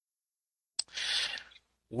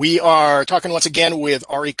We are talking once again with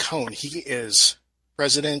Ari Cohn. He is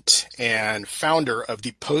president and founder of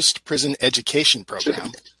the Post Prison Education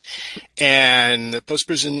Program. And the Post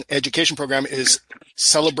Prison Education Program is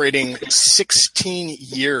celebrating 16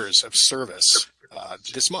 years of service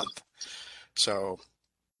this month. So,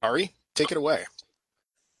 Ari, take it away.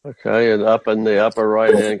 Okay, and up in the upper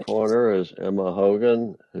right-hand corner is Emma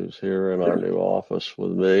Hogan, who's here in our new office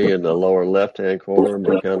with me. In the lower left-hand corner,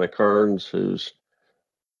 McKenna Kearns, who's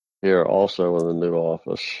here also in the new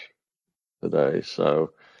office today.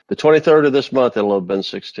 So the 23rd of this month, it'll have been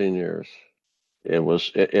 16 years. It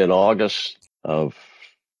was in August of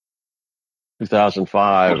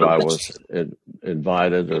 2005, I was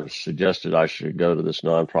invited or suggested I should go to this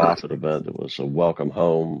nonprofit event. It was a welcome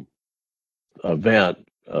home event,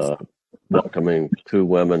 welcoming 2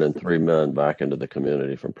 women and 3 men back into the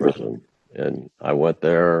community from prison. And I went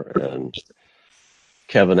there, and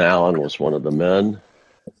Kevin Allen was one of the men.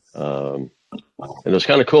 And it was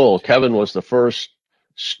kind of cool. Kevin was the first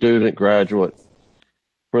student graduate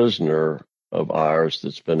prisoner of ours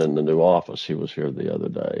that's been in the new office. He was here the other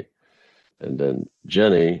day. And then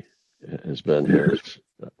Jenny has been here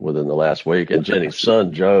within the last week. And Jenny's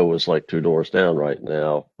son, Joe, is like 2 doors down right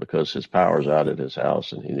now because his power's out at his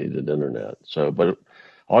house and he needed internet. So, but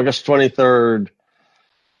August 23rd,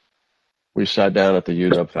 we sat down at the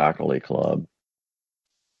UW Faculty Club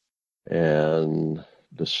and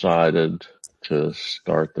decided to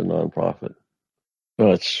start the nonprofit.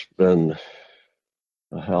 So it's been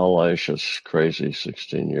a hellacious, crazy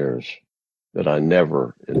 16 years that I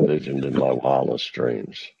never envisioned in my wildest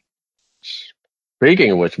dreams.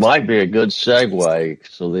 Speaking of which, might be a good segue.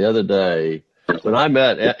 So the other day, when I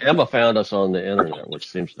met, Emma found us on the internet, which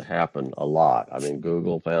seems to happen a lot. I mean,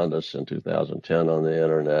 Google found us in 2010 on the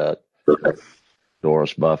internet.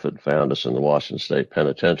 Doris Buffett found us in the Washington State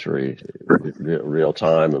Penitentiary real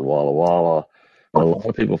time in Walla Walla. And a lot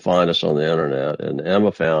of people find us on the internet, and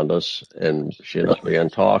Emma found us, and she and I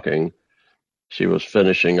began talking. She was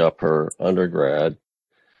finishing up her undergrad,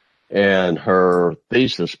 and her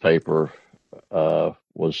thesis paper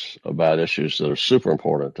was about issues that are super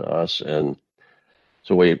important to us. And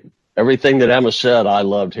so everything that Emma said, I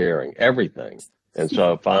loved hearing, everything. And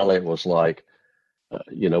so finally it was like,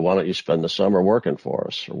 why don't you spend the summer working for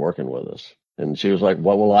us or working with us? And she was like,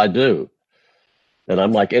 what will I do? And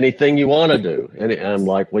I'm like, anything you want to do. And I'm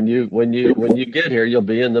like, when you get here, you'll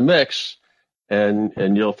be in the mix and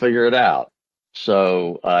you'll figure it out.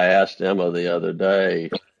 So I asked Emma the other day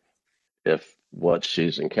if what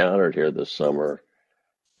she's encountered here this summer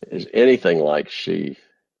is anything like she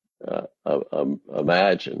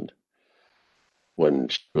imagined when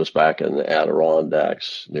she was back in the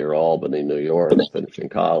Adirondacks near Albany, New York, finishing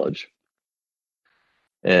college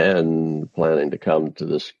and planning to come to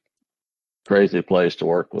this crazy place to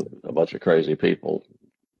work with a bunch of crazy people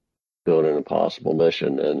doing an impossible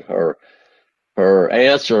mission. And her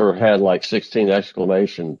answer had like 16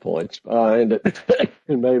 exclamation points behind it.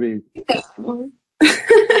 And maybe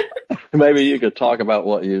you could talk about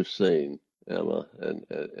what you've seen, Emma, and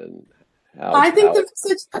how. I think the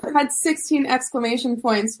message that had 16 exclamation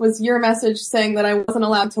points was your message saying that I wasn't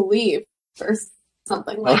allowed to leave or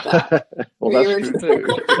something like that. Well, that's true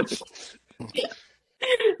too.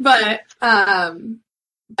 But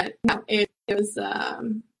no, it was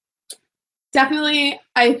definitely,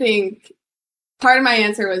 I think part of my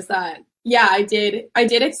answer was that, yeah, I did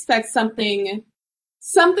expect something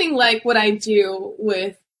like what I do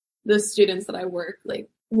with the students that I work like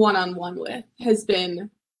one-on-one with has been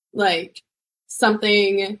like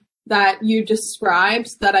something that you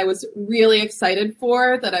described that I was really excited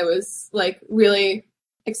for, that I was like really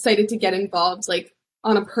excited to get involved, like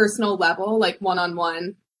on a personal level, like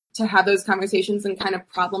one-on-one, to have those conversations and kind of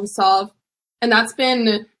problem solve. And that's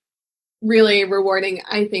been really rewarding,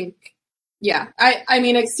 I think. Yeah, I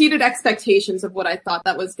mean, exceeded expectations of what I thought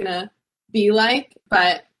that was going to be like,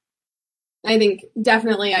 but I think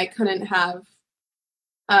definitely I couldn't have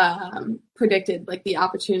predicted like the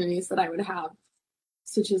opportunities that I would have,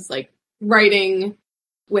 such as like writing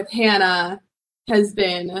with Hannah has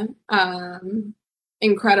been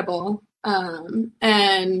incredible.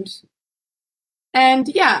 And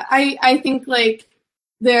yeah, I think like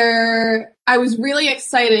I was really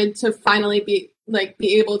excited to finally be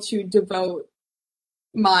able to devote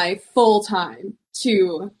my full time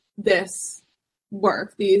to this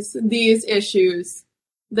work, these issues,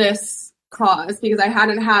 this cause, because I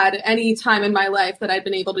hadn't had any time in my life that I'd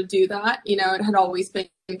been able to do that. It had always been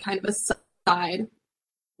kind of a side,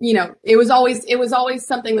 it was always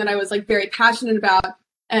something that I was like very passionate about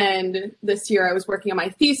And this year I was working on my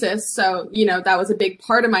thesis. So, that was a big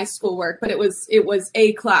part of my schoolwork, but it was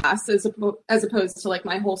a class as opposed to like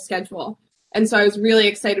my whole schedule. And so I was really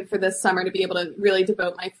excited for this summer to be able to really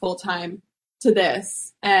devote my full time to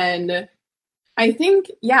this. And I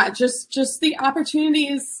think, just the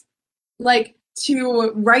opportunities, like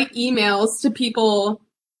to write emails to people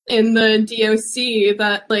in the DOC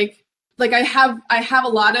that like I have a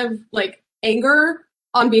lot of like anger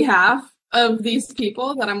on behalf of these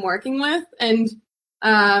people that I'm working with. And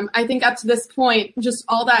I think up to this point, just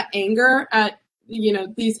all that anger at,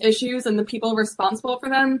 these issues and the people responsible for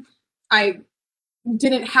them, I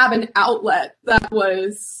didn't have an outlet that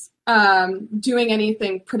was doing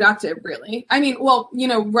anything productive, really. I mean, well,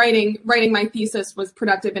 writing my thesis was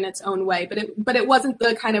productive in its own way, but it wasn't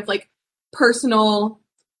the kind of like personal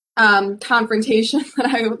confrontation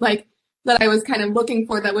that I was kind of looking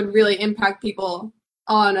for that would really impact people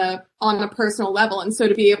on a personal level. And so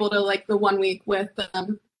to be able to, like, the 1 week with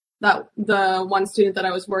the one student that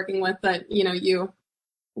I was working with that, you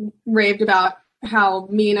raved about how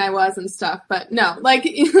mean I was and stuff, but no, like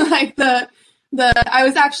I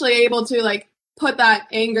was actually able to like put that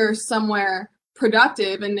anger somewhere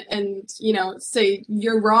productive and say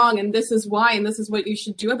you're wrong and this is why and this is what you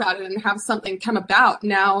should do about it and have something come about.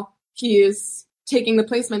 Now he is taking the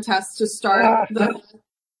placement test to start the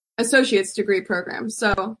associate's degree program.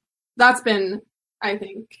 So that's been, I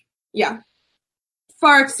think,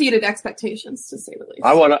 far exceeded expectations, to say the least.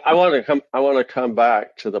 I want to come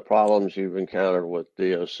back to the problems you've encountered with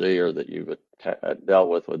DOC or that you've dealt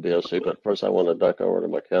with DOC. But first, I want to duck over to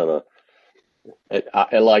McKenna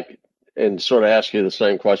and sort of ask you the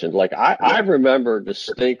same question. Like I remember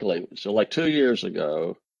distinctly. So like 2 years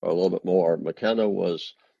ago, or a little bit more, McKenna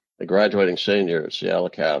was a graduating senior at Seattle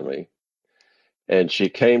Academy, and she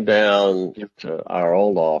came down to our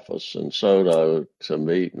old office in SoDo to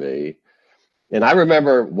meet me. And I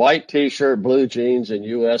remember white T-shirt, blue jeans, and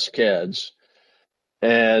U.S. Keds.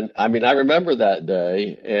 And I mean, I remember that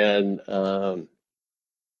day. And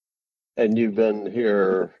you've been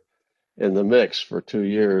here in the mix for 2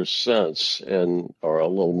 years since, or a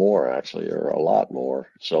little more actually, or a lot more.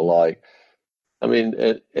 So like, I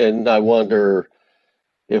mean, and I wonder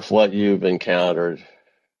if what you've encountered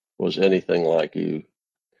was anything like you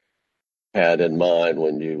had in mind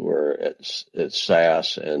when you were at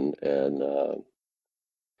SAS and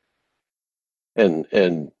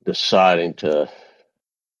deciding to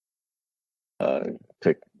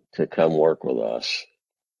come work with us,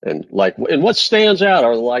 and what stands out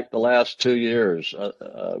are like the last 2 years.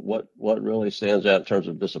 What really stands out in terms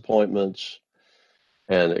of disappointments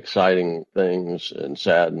and exciting things and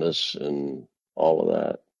sadness and all of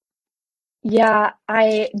that. Yeah,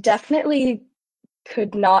 I definitely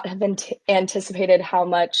could not have anticipated how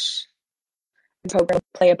much the program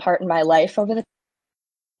would play a part in my life over the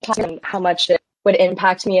time and how much it would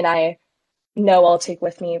impact me, and I know I'll take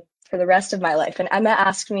with me for the rest of my life. And Emma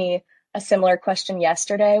asked me a similar question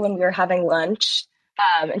yesterday when we were having lunch,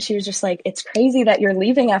 and she was just like, it's crazy that you're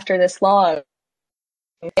leaving after this long.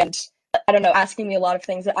 And I don't know, asking me a lot of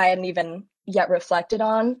things that I hadn't even yet reflected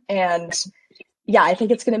on. And yeah, I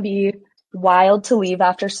think it's going to be wild to leave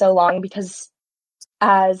after so long because,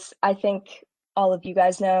 as I think all of you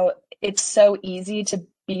guys know, it's so easy to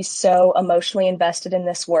be so emotionally invested in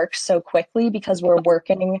this work so quickly because we're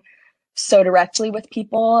working so directly with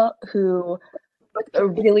people who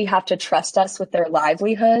really have to trust us with their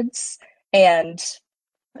livelihoods. And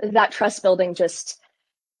that trust building just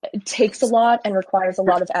takes a lot and requires a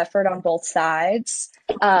lot of effort on both sides.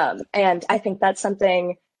 And I think that's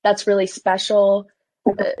something that's really special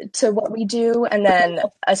to what we do. And then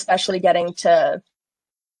especially getting to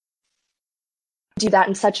do that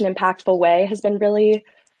in such an impactful way has been really,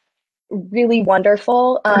 really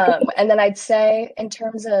wonderful. And then I'd say in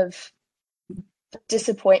terms of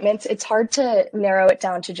disappointments, it's hard to narrow it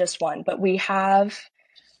down to just one, but we have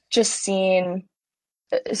just seen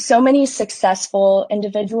so many successful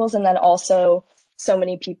individuals and then also so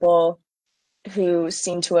many people who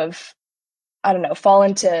seem to have, I don't know,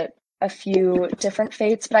 fallen to a few different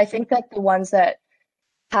fates. But I think that the ones that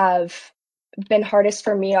have been hardest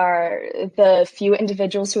for me are the few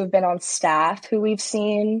individuals who have been on staff who we've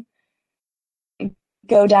seen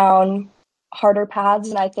go down harder paths.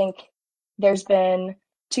 And I think there's been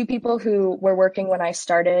 2 people who were working when I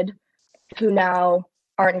started who now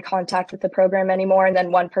aren't in contact with the program anymore, and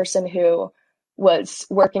then one person who was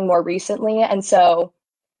working more recently. And so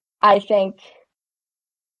I think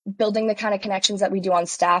building the kind of connections that we do on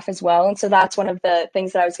staff as well. And so that's one of the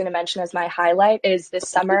things that I was going to mention as my highlight is this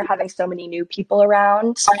summer having so many new people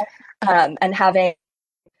around, and having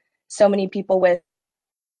so many people with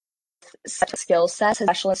such skill sets is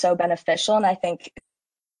actually so beneficial. And I think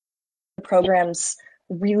the program's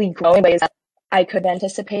really growing in ways that I could have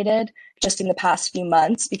anticipated just in the past few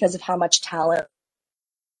months because of how much talent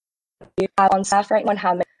we have on staff right now and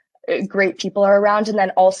how many great people are around. And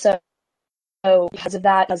then also because of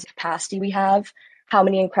that, because of the capacity we have, how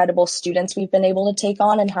many incredible students we've been able to take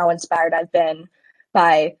on and how inspired I've been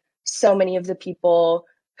by so many of the people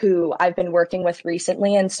who I've been working with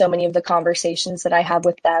recently and so many of the conversations that I have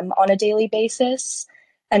with them on a daily basis.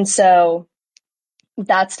 And so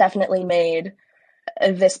that's definitely made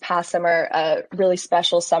this past summer a really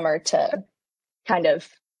special summer to kind of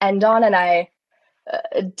end on. And I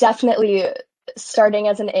definitely starting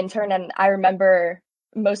as an intern, and I remember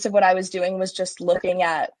most of what I was doing was just looking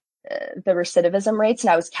at the recidivism rates,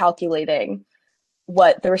 and I was calculating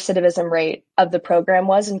what the recidivism rate of the program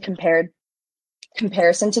was in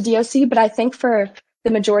comparison to DOC. But I think for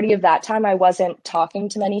the majority of that time, I wasn't talking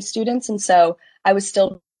to many students, and so I was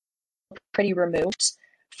still pretty removed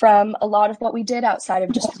from a lot of what we did outside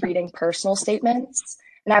of just reading personal statements.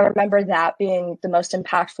 And I remember that being the most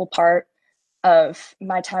impactful part of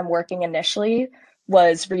my time working initially,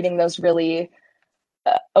 was reading those really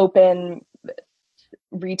open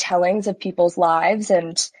retellings of people's lives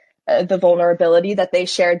and the vulnerability that they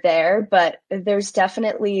shared there. But there's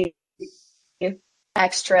definitely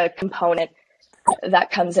extra component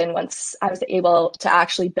that comes in once I was able to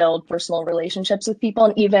actually build personal relationships with people,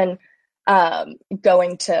 and even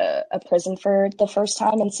going to a prison for the first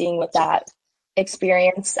time and seeing what that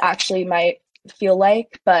experience actually might feel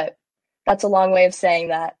like. But that's a long way of saying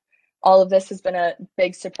that all of this has been a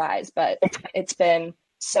big surprise, but it's been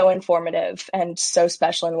so informative and so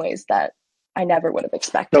special in ways that I never would have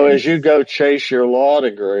expected. So as you go chase your law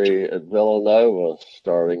degree at Villanova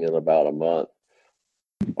starting in about a month,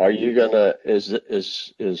 are you gonna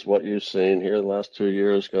is what you've seen here the last 2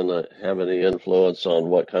 years gonna have any influence on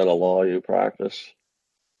what kind of law you practice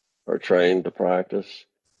or train to practice?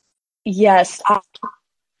 Yes, I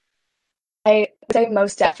would say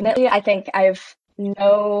most definitely. I think I have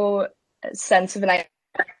no sense of an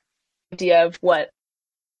idea of what.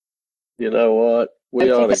 You know what?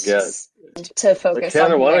 We ought to get to focus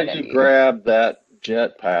McKenna, on. why don't you grab that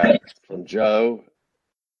jetpack from Joe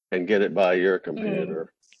and get it by your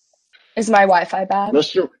computer? Is my Wi-Fi bad?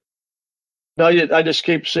 No, I just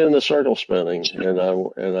keep seeing the circle spinning,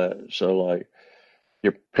 and so like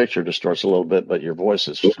your picture distorts a little bit, but your voice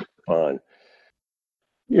is fine.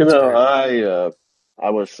 You know, I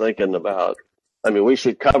was thinking about. I mean, we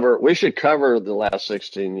should cover the last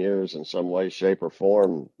 16 years in some way, shape, or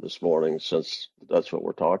form this morning, since that's what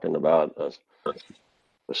we're talking about, the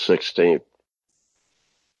 16th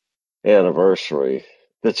anniversary.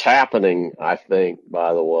 That's happening, I think,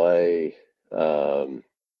 by the way,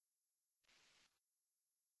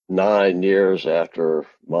 9 years after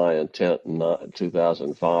my intent in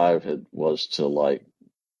 2005 was to like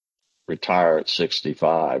retire at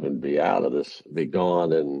 65 and be out of this, be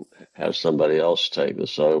gone, and have somebody else take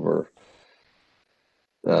this over.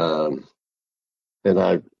 We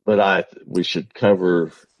should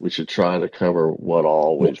try to cover what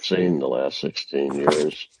all we've seen the last 16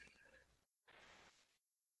 years,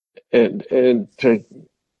 and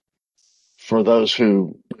for those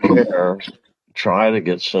who care, try to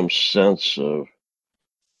get some sense of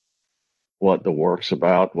what the work's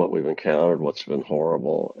about, what we've encountered, what's been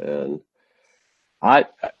horrible. And I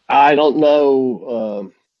don't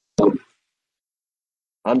know,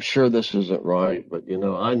 I'm sure this isn't right, but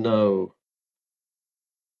I know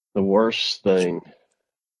the worst thing.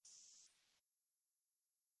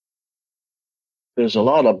 There's a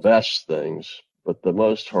lot of best things, but the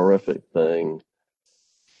most horrific thing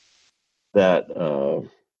that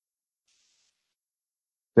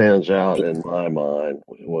stands out in my mind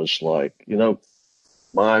was like,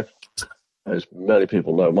 as many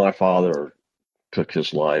people know, my father took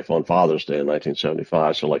his life on Father's Day in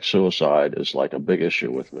 1975. So like suicide is like a big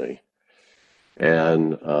issue with me.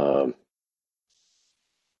 And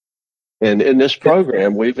in this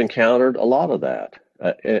program, we've encountered a lot of that.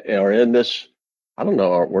 Or in this, I don't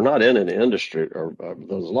know, we're not in an industry, or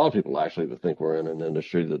there's a lot of people actually that think we're in an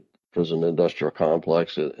industry, the prison industrial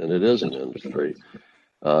complex, and it is an industry.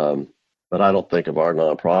 But I don't think of our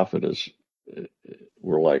nonprofit as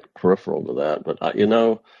we're like peripheral to that. But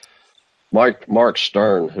Mark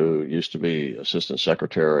Stern, who used to be assistant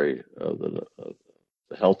secretary of the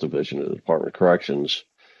health division of the Department of Corrections,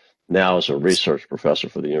 now is a research professor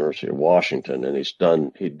for the University of Washington, and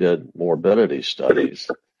he did morbidity studies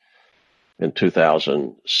in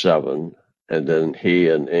 2007, and then he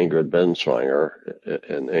and Ingrid Benswanger,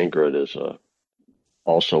 and Ingrid is a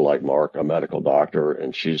also like Mark, a medical doctor,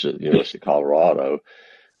 and she's at the University of Colorado,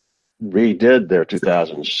 redid their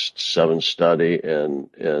 2007 study in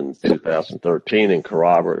 2013 and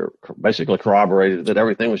basically corroborated that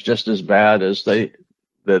everything was just as bad as they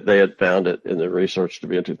had found it in the research to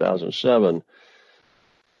be in 2007.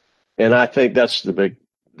 And I think that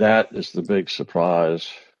is the big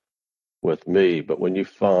surprise with me. But when you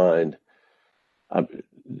find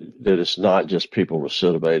that it's not just people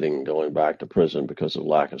recidivating and going back to prison because of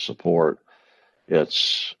lack of support,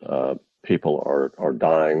 it's people are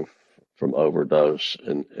dying from overdose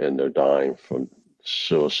and they're dying from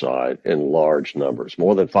suicide in large numbers.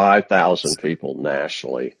 More than 5,000 people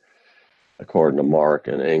nationally, according to Mark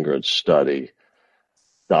and Ingrid's study,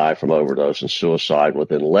 die from overdose and suicide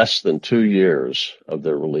within less than 2 years of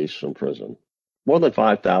their release from prison. More than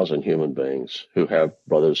 5,000 human beings who have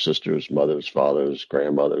brothers, sisters, mothers, fathers,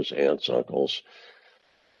 grandmothers, aunts, uncles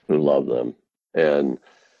who love them. And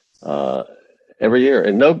every year.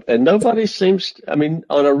 And nobody seems, I mean,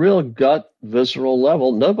 on a real gut, visceral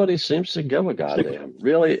level, nobody seems to give a goddamn.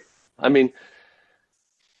 Really, I mean,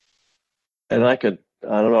 and I don't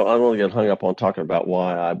know, I don't want to get hung up on talking about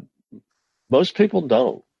most people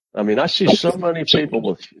don't. I mean, I see so many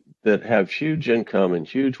people that have huge income and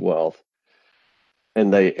huge wealth,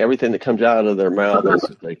 and everything that comes out of their mouth is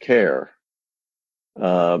that they care.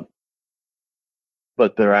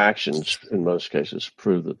 But their actions, in most cases,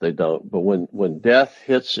 prove that they don't. But when death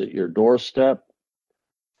hits at your doorstep,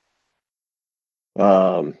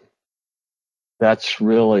 that's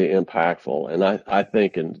really impactful. And I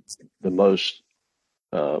think in the most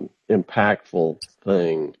impactful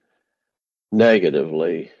thing,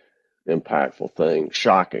 negatively impactful thing,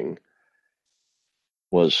 shocking,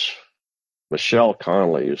 was Michelle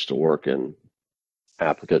Connolly used to work in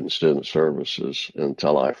applicant and student services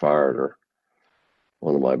until I fired her.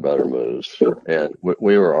 One of my better moves. And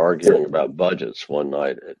we were arguing about budgets one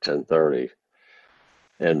night at 10:30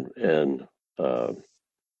 and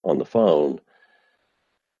on the phone.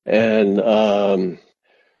 And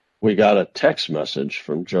we got a text message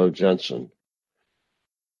from Joe Jensen.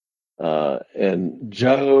 And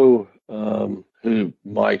Joe, who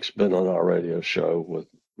Mike's been on our radio show with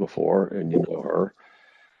before, and you know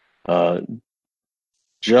her,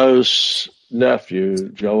 Joe's nephew,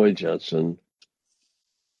 Joey Jensen,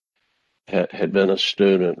 had been a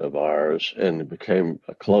student of ours and became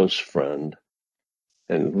a close friend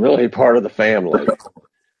and really part of the family.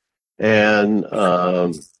 And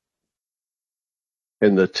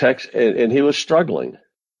in the text, and he was struggling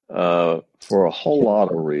for a whole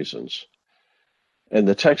lot of reasons. And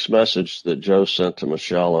the text message that Joe sent to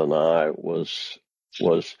Michelle and I was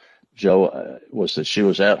that she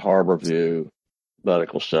was at Harborview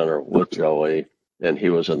Medical Center with Joey, and he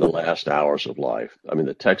was in the last hours of life. I mean,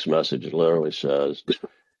 the text message literally says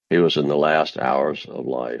he was in the last hours of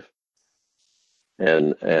life.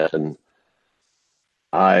 And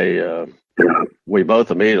we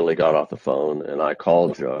both immediately got off the phone, and I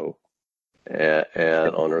called Joe and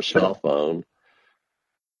on her cell phone.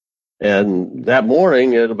 And that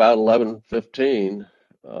morning at about 11:15,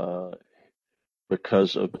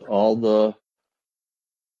 because of all the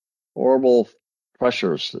horrible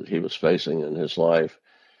pressures that he was facing in his life,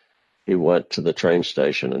 he went to the train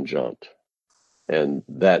station and jumped. And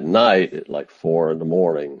that night at like 4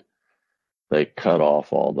 a.m, they cut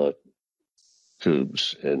off all the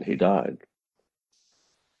tubes and he died.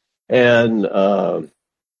 And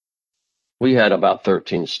we had about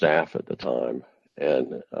 13 staff at the time.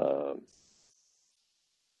 And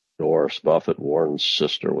Doris Buffett, Warren's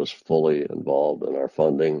sister, was fully involved in our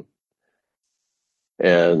funding.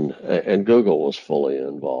 And Google was fully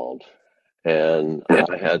involved. And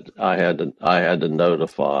I had to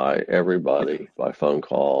notify everybody by phone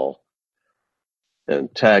call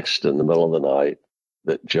and text in the middle of the night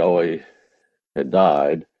that Joey had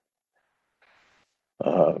died.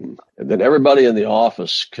 And then everybody in the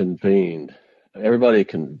office convened.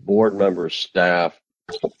 Board members, staff,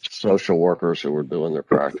 social workers who were doing their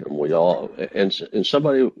practice. And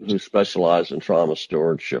somebody who specialized in trauma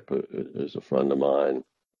stewardship is a friend of mine,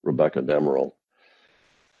 Rebecca Demerel.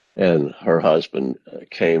 And her husband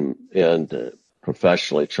came in to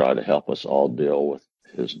professionally try to help us all deal with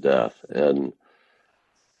his death. And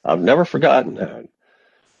I've never forgotten that.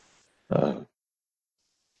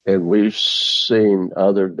 And we've seen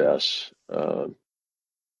other deaths.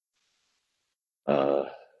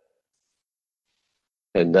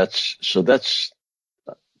 And that's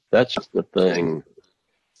the thing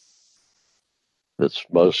that's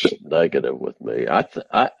most negative with me.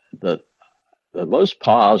 The most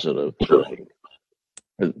positive thing,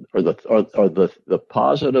 or the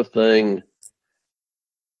positive thing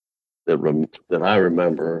that I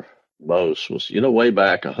remember most was, way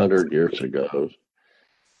back 100 years ago,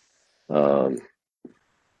 um,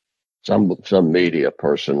 some media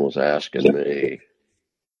person was asking me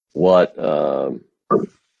what,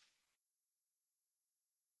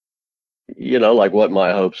 like what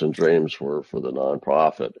my hopes and dreams were for the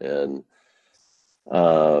nonprofit,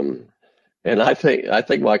 um, and I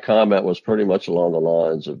think my comment was pretty much along the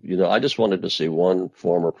lines of, I just wanted to see one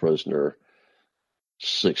former prisoner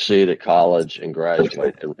succeed at college and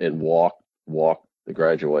graduate and walk the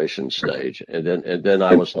graduation stage, and then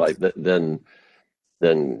I was like, then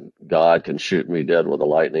God can shoot me dead with a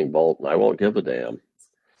lightning bolt, and I won't give a damn.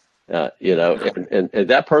 And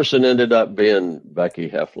that person ended up being Becky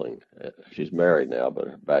Heffling. She's married now,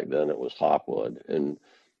 but back then it was Hopwood, and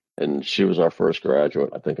she was our first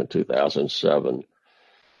graduate, I think, in 2007.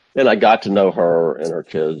 And I got to know her and her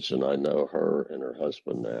kids, and I know her and her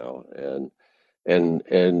husband now, and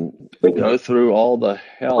go through all the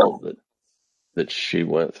hell that she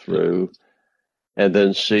went through, and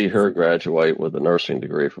then see her graduate with a nursing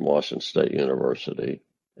degree from Washington State University.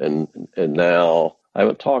 And now I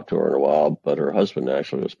haven't talked to her in a while, but her husband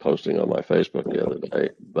actually was posting on my Facebook the other day.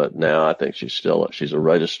 But now I think she's a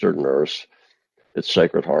registered nurse at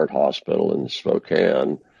Sacred Heart Hospital in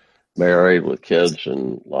Spokane, married with kids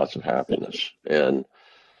and lots of happiness. And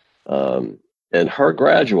her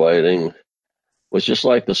graduating was just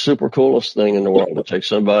like the super coolest thing in the world, to take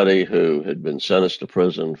somebody who had been sentenced to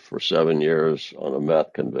prison for 7 years on a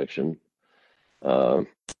meth conviction, uh,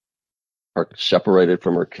 her separated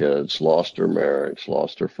from her kids, lost her marriage,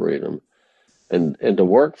 lost her freedom, and to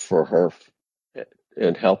work for her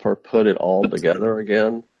and help her put it all together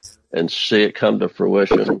again and see it come to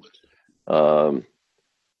fruition,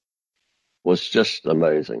 was just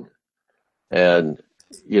amazing. And,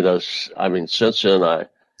 I mean, since then,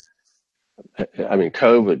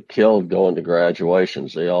 COVID killed going to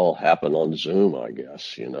graduations. They all happen on Zoom, I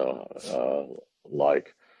guess.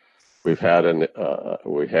 Like we had an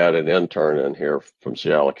intern in here from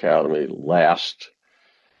Seattle Academy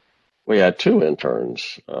We had two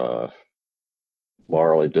interns,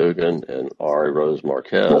 Marley Dugan and Ari Rose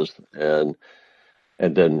Marquez, and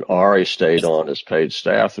then Ari stayed on as paid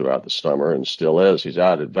staff throughout the summer and still is. He's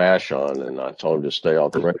out at Vashon, and I told him to stay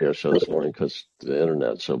off the radio show this morning because the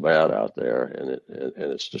internet's so bad out there, and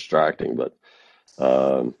it's distracting. But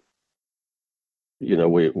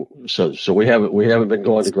we haven't been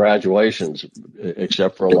going to graduations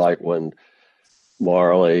except for like when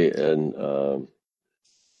Marley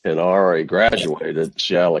and Ari graduated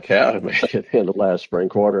Seattle Academy at the end of last spring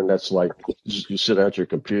quarter, and that's like you sit at your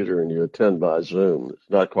computer and you attend by Zoom. It's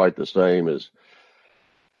not quite the same as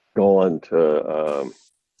going to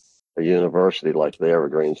a university like the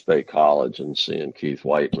Evergreen State College and seeing Keith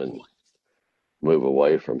Whiteman move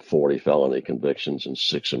away from 40 felony convictions and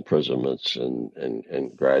 6 imprisonments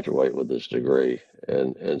and graduate with his degree.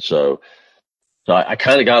 And so I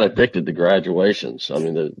kind of got addicted to graduations. I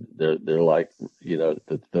mean, they're like,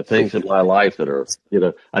 the things in my life that are,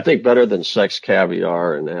 I think better than sex,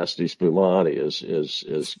 caviar, and nasty spumani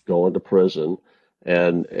is going to prison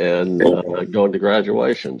and going to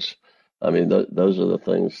graduations. I mean, those are the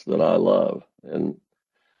things that I love. And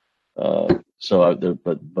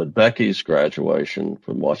but Becky's graduation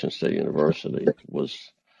from Washington State University with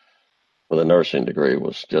a nursing degree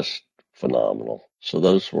was just phenomenal. So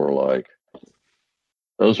those were like,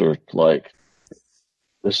 there's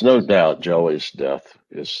no doubt Joey's death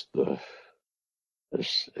is the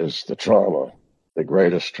trauma, the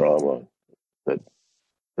greatest trauma that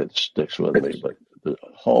sticks with me. But the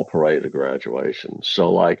whole parade of graduation.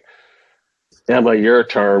 So like, Emma, your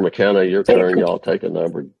turn. McKenna, your turn. Y'all take a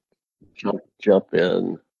number. Jump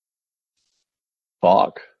in.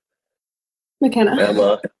 Talk. McKenna.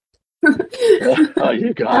 Emma.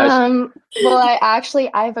 You guys. Well, I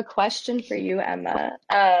have a question for you, Emma.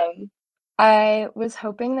 I was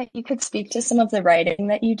hoping that you could speak to some of the writing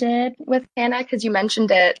that you did with Hannah, because you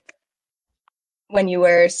mentioned it when you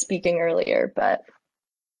were speaking earlier, but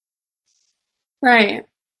right.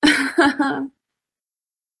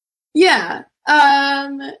 Yeah.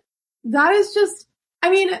 That is just, I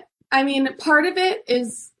mean, part of it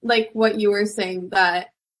is like what you were saying, that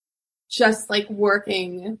just like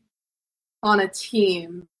working on a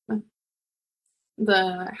team,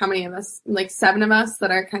 how many of us, like 7 of us that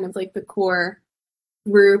are kind of like the core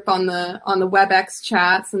group on the WebEx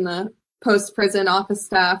chats and the post-prison office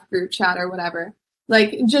staff group chat or whatever.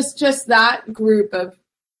 Like just that group of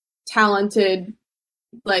talented,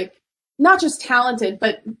 like not just talented,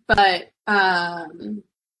 but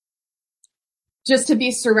just to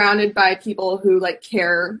be surrounded by people who like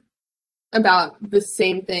care about the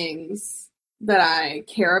same things that I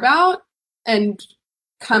care about and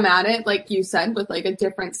come at it, like you said, with like a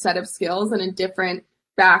different set of skills and a different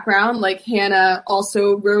background. Like Hannah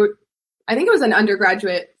also wrote, I think it was an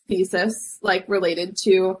undergraduate thesis, like related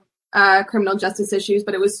to criminal justice issues,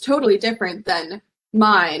 but it was totally different than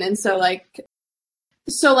mine. And so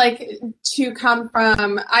to come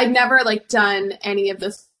from, I'd never like done any of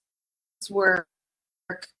this work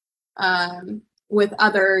with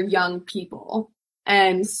other young people.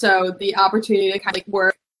 And so the opportunity to kind of like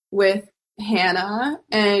work with Hannah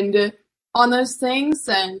and on those things,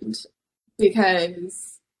 and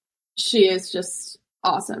because she is just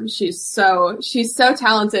awesome. She's so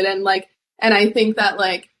talented, and I think that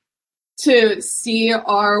like to see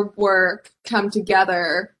our work come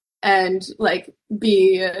together and like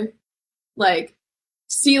be like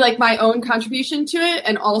see like my own contribution to it,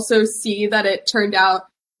 and also see that it turned out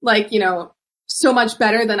like, you know, so much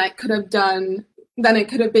better than it could have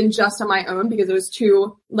been just on my own, because it was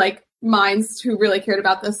two like minds who really cared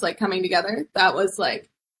about this like coming together. That was like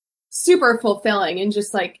super fulfilling, and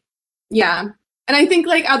just like, yeah. And I think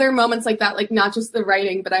like other moments like that, like not just the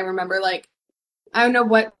writing, but I remember like, I don't know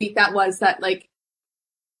what week that was, that like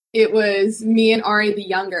it was me and Ari the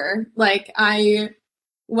Younger. Like I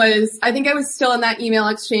think I was still in that email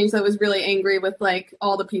exchange that was really angry with like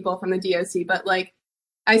all the people from the DOC, but like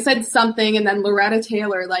I said something, and then Loretta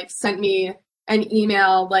Taylor like sent me an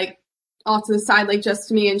email like off to the side, like just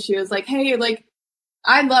to me, and she was like, hey, like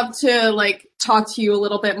I'd love to like talk to you a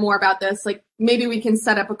little bit more about this, like maybe we can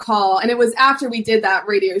set up a call. And it was after we did that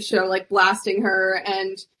radio show, like blasting her,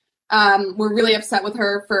 and we're really upset with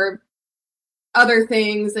her for other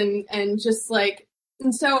things, and just like,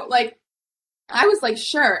 and so like I was like,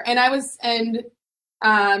 sure. And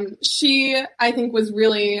she, I think, was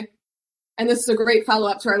really, and this is a great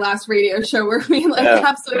follow-up to our last radio show where we like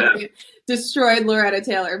absolutely destroyed Loretta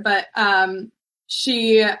Taylor. But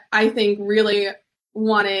she, I think, really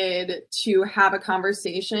wanted to have a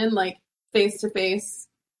conversation, like face-to-face,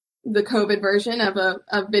 the COVID version of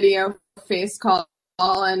a video face call,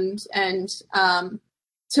 and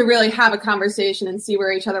to really have a conversation and see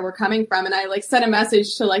where each other were coming from. And I like sent a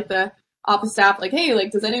message to like the office staff, like, hey,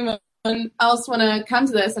 like, does anyone else want to come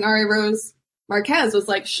to this? And Ari Rose Marquez was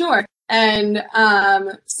like, sure. And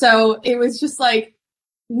so it was just like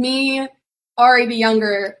me, Ari the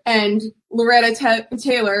Younger, and Loretta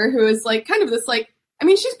Taylor, who is like kind of this like, I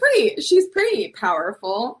mean, she's pretty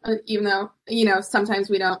powerful, even though, you know, sometimes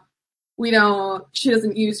she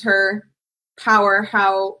doesn't use her power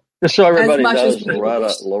just so everybody as much knows,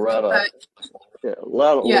 as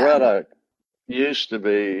Loretta used to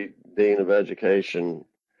be Dean of Education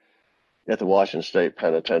at the Washington State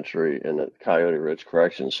Penitentiary in the Coyote Ridge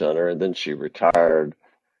Correction Center, and then she retired,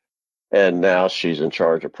 and now she's in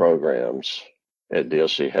charge of programs at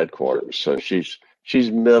DOC headquarters. So she's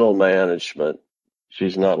middle management.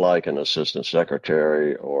 She's not like an assistant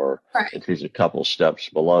secretary, or right. She's a couple steps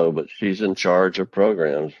below, but she's in charge of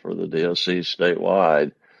programs for the DOC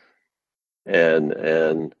statewide.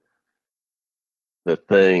 And the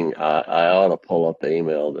thing, I ought to pull up the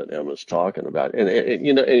email that Emma's talking about. And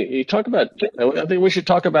you know, you talk about, I think we should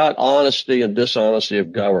talk about honesty and dishonesty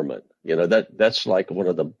of government. You know, that's like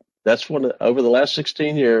over the last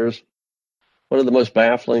 16 years, one of the most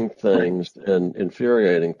baffling things and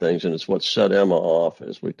infuriating things, and it's what set Emma off,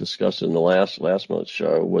 as we discussed in the last month's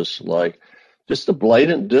show, was like just the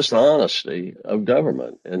blatant dishonesty of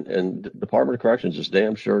government. And Department of Corrections is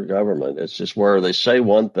damn sure government. It's just where they say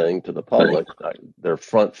one thing to the public, their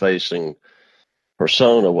front-facing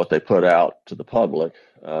persona, what they put out to the public,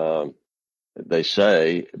 they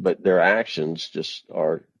say, but their actions just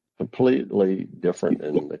are completely different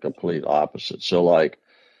and the complete opposite. So like,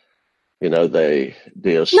 you know,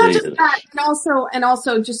 DOC not just that, and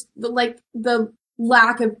also just the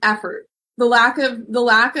lack of effort, the lack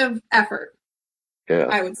of effort. Yeah.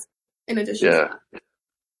 I would, in addition to that.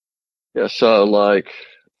 Yeah. So like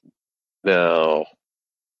now,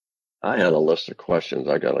 I had a list of questions.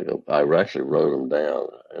 I actually wrote them down,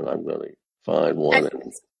 and I'm going to find one.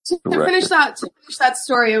 To finish that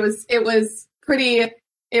story, it was pretty,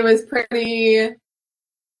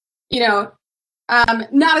 you know,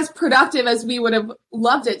 not as productive as we would have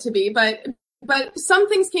loved it to be, but some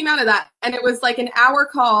things came out of that. And it was like an hour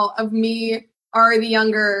call of me, Ari the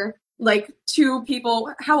Younger, like two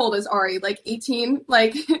people. How old is Ari? Like 18?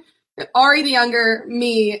 Like Ari the Younger,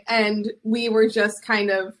 me, and we were just kind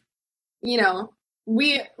of, you know,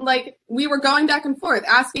 we were going back and forth,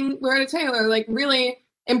 asking Loretta Taylor like really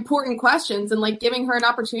important questions, and like giving her an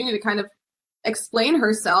opportunity to kind of explain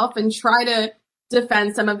herself and try to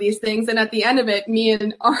defend some of these things. And at the end of it, me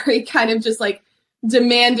and Ari kind of just like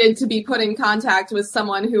demanded to be put in contact with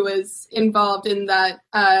someone who was involved in that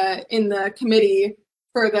in the committee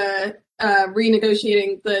for the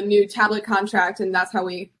renegotiating the new tablet contract, and that's how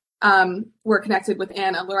we were connected with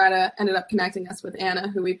Anna. Loretta ended up connecting us with Anna,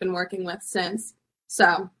 who we've been working with since.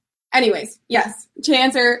 So anyways, yes, to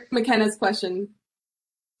answer McKenna's question,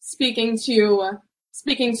 speaking to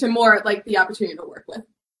more like the opportunity to work with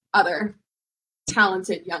other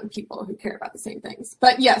talented young people who care about the same things.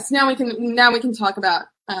 But yes, now we can talk about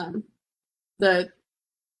the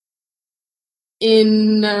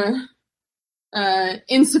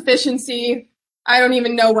insufficiency. I don't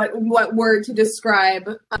even know what word to describe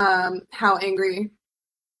how angry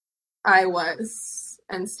I was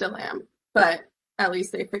and still am. But at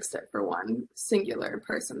least they fixed it for one singular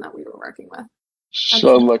person that we were working with.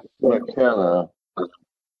 So McKenna,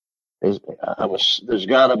 there's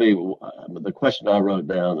got to be, the question I wrote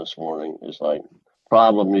down this morning is like,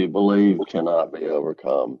 problem you believe cannot be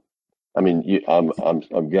overcome. I mean,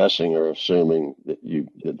 I'm guessing or assuming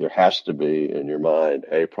that there has to be in your mind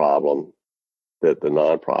a problem that the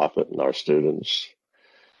nonprofit and our students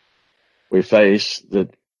we face that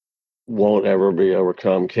won't ever be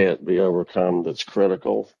overcome, can't be overcome, that's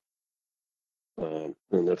critical. And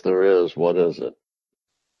if there is, what is it?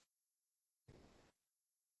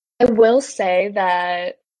 I will say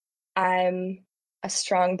that I'm a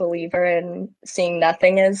strong believer in seeing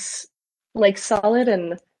nothing as like solid,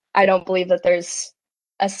 and I don't believe that there's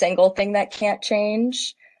a single thing that can't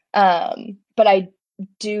change. But I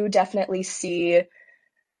do definitely see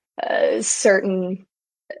certain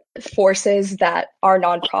forces that our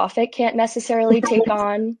nonprofit can't necessarily take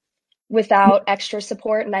on without extra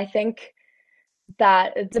support. And I think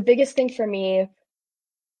that the biggest thing for me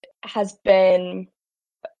has been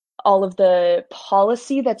all of the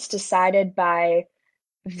policy that's decided by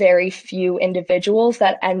very few individuals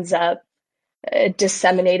that ends up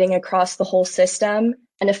disseminating across the whole system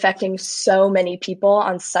and affecting so many people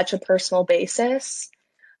on such a personal basis.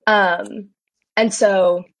 And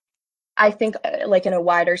so I think like in a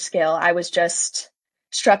wider scale, I was just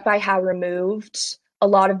struck by how removed a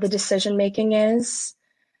lot of the decision making is.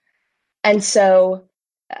 And so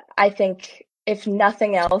I think if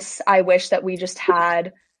nothing else, I wish that we just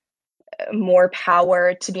had more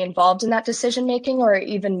power to be involved in that decision making, or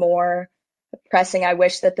even more pressing, I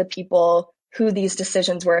wish that the people who these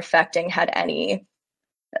decisions were affecting had any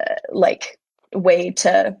like way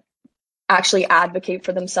to actually advocate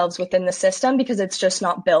for themselves within the system, because it's just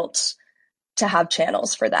not built to have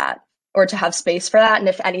channels for that or to have space for that. And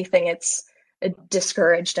if anything, it's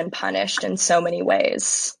discouraged and punished in so many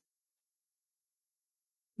ways.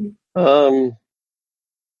 I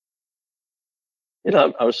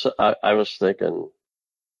was thinking,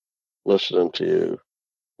 listening to you,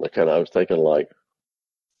 like, and I was thinking like,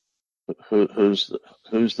 who's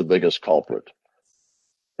the biggest culprit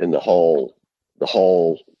in the whole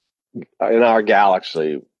in our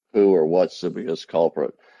galaxy? Who or what's the biggest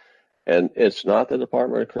culprit? And it's not the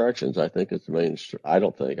Department of Corrections. I think it's mainstream. I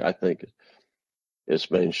think it's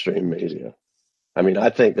mainstream media. I mean, I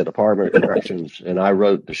think the Department of Corrections, and I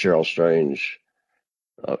wrote to Cheryl Strange,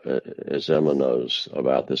 as Emma knows,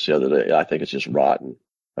 about this the other day. I think it's just rotten.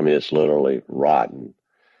 I mean, it's literally rotten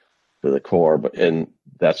to the core, and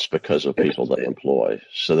that's because of people they employ.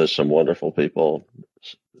 So there's some wonderful people.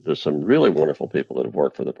 There's some really wonderful people that have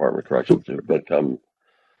worked for the Department of Corrections who've become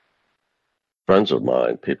friends of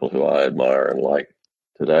mine, people who I admire and like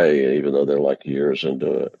today, even though they're like years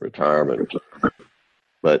into retirement.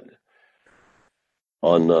 But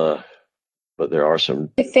there are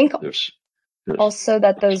some. I think there's also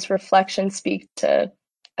that those reflections speak to,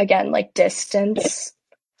 again, like distance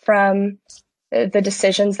from the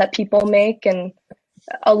decisions that people make. And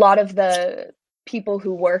a lot of the people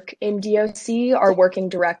who work in DOC are working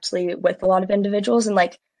directly with a lot of individuals. And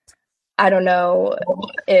like, I don't know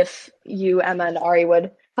if you, Emma, and Ari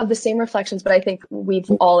would have the same reflections, but I think we've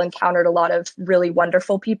all encountered a lot of really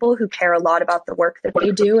wonderful people who care a lot about the work that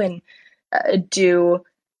they do and do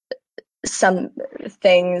some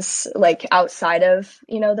things like outside of,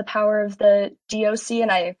 the power of the DOC.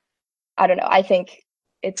 And I don't know, I think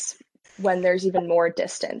it's when there's even more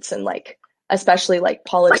distance, and like, especially like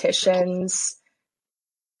politicians,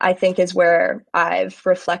 I think is where I've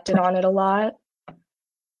reflected on it a lot.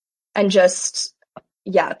 And just,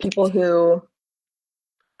 people who,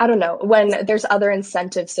 I don't know, when there's other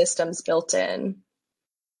incentive systems built in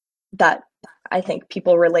that I think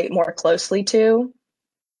people relate more closely to,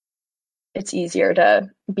 it's easier to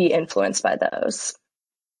be influenced by those.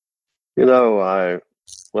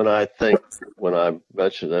 when I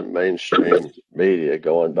mentioned that mainstream media,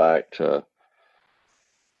 going back to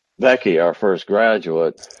Becky, our first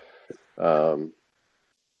graduate, I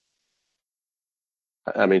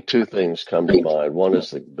mean, two things come to mind. One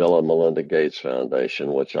is the Bill and Melinda Gates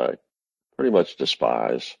Foundation, which I pretty much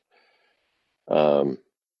despise.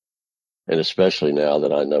 And especially now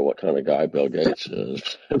that I know what kind of guy Bill Gates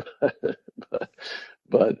is,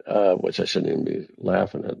 but which I shouldn't even be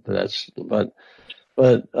laughing at.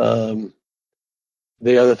 But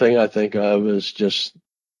the other thing I think of is just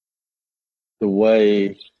the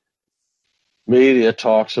way media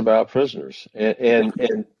talks about prisoners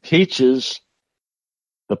and teaches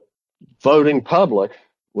the voting public,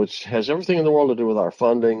 which has everything in the world to do with our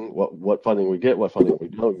funding, what funding we get, what funding we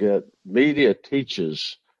don't get. Media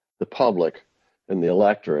teaches the public and the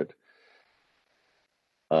electorate.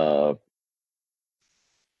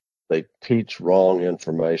 They teach wrong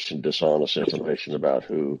information, dishonest information about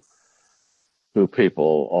who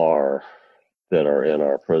people are that are in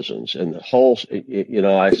our prisons. And the whole,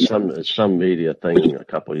 some media thing a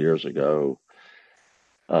couple of years ago,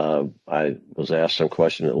 I was asked some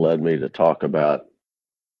question that led me to talk about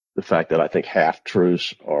the fact that I think half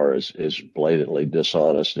truths are as blatantly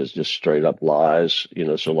dishonest as just straight up lies.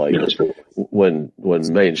 So like when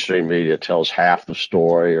mainstream media tells half the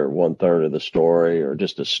story or 1/3 of the story or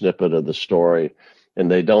just a snippet of the story,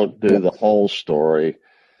 and they don't do the whole story,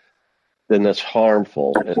 then that's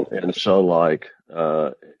harmful. And so like,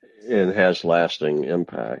 it has lasting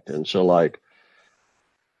impact. And so like,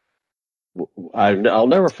 I'll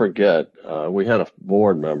never forget, we had a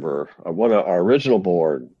board member, one of our original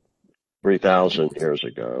board 3,000 years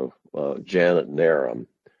ago, Janet Narum,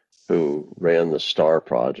 who ran the STAR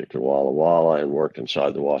project in Walla Walla and worked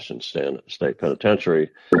inside the Washington State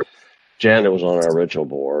Penitentiary. Janet was on our original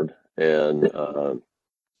board, and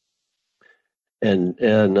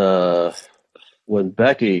when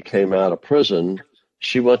Becky came out of prison,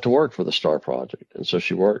 she went to work for the STAR project, and so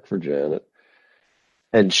she worked for Janet,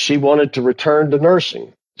 and she wanted to return to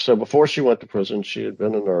nursing. So before she went to prison, she had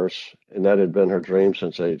been a nurse, and that had been her dream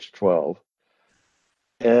since age 12.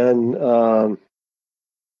 And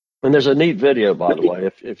there's a neat video, by the way.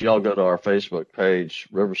 If y'all go to our Facebook page,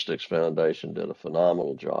 River Styx Foundation did a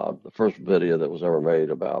phenomenal job. The first video that was ever made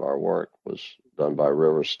about our work was done by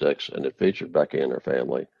River Styx, and it featured Becky and her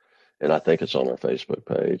family. And I think it's on our Facebook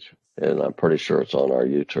page, and I'm pretty sure it's on our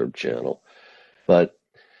YouTube channel. But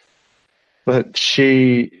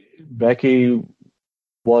Becky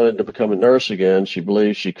wanted to become a nurse again. She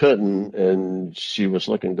believed she couldn't, and she was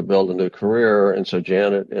looking to build a new career. And so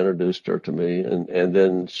Janet introduced her to me, and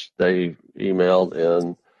then they emailed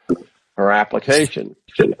in her application.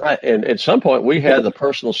 And at some point, we had the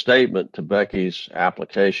personal statement to Becky's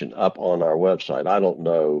application up on our website. I don't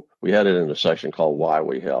know. We had it in a section called Why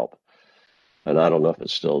We Help, and I don't know if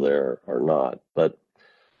it's still there or not. But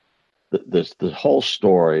the whole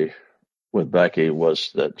story with Becky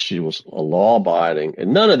was that she was a law-abiding,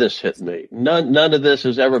 and none of this hit me. None of this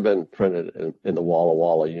has ever been printed in the Walla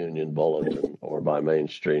Walla Union Bulletin or by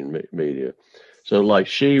mainstream media. So, like,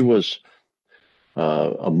 she was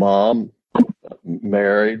a mom,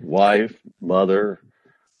 married, wife, mother,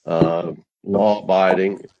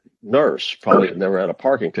 law-abiding nurse, probably had never had a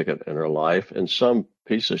parking ticket in her life, and some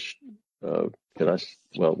piece of,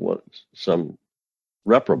 some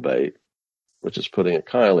reprobate, which is putting it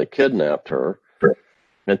kindly, kidnapped her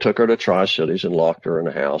and took her to Tri-Cities and locked her in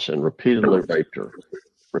a house and repeatedly raped her,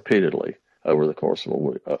 over the course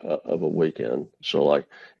of a weekend. So like,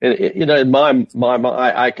 and in my mind,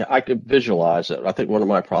 I could visualize it. I think one of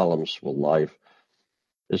my problems with life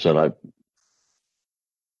is that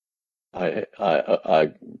I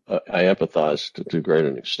empathize to great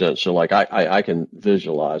an extent. So like, I can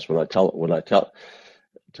visualize when I tell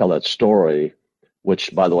that story.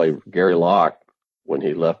 Which, by the way, Gary Locke, when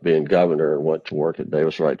he left being governor and went to work at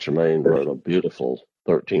Davis Wright Tremaine, wrote a beautiful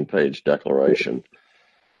 13-page declaration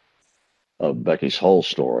of Becky's whole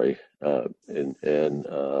story. But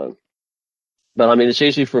I mean, it's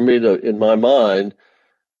easy for me to, in my mind,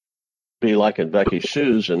 be like in Becky's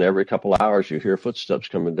shoes, and every couple of hours you hear footsteps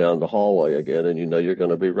coming down the hallway again, and you know you're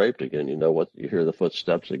going to be raped again. You hear the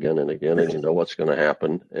footsteps again and again, and you know what's going to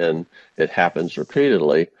happen, and it happens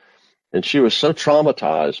repeatedly. And she was so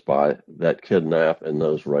traumatized by that kidnap and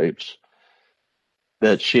those rapes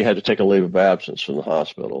that she had to take a leave of absence from the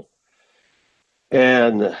hospital.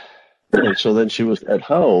 And so then she was at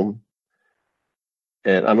home,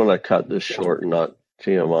 and I'm going to cut this short and not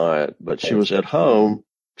TMI it, but she was at home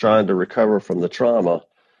trying to recover from the trauma,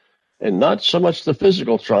 and not so much the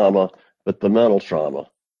physical trauma, but the mental trauma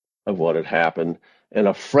of what had happened. And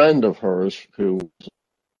a friend of hers who was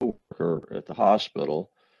worker at the hospital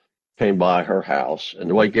came by her house. And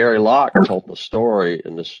the way Gary Locke told the story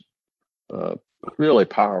in this really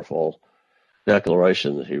powerful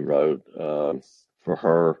declaration that he wrote for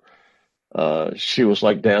her, she was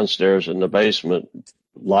like downstairs in the basement,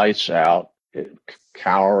 lights out,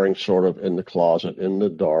 cowering sort of in the closet in the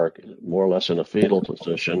dark, more or less in a fetal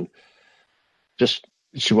position. Just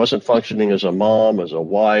she wasn't functioning as a mom, as a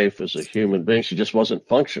wife, as a human being. She just wasn't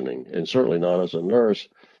functioning, and certainly not as a nurse.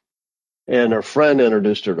 And her friend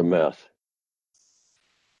introduced her to meth,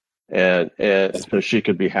 and so she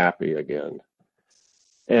could be happy again.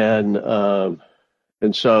 And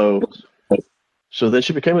so then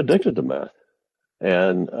she became addicted to meth,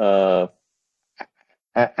 and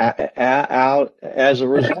out as a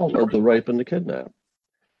result of the rape and the kidnap.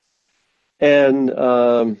 And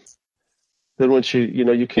then when she,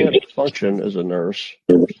 you can't function as a nurse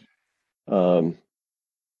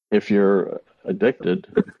if you're addicted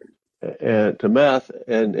to meth,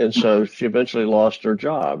 and so she eventually lost her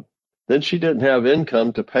job. Then she didn't have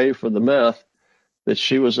income to pay for the meth that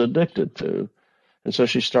she was addicted to, and so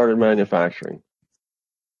she started manufacturing.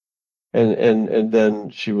 And then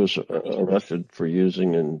she was arrested for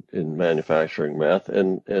using and manufacturing meth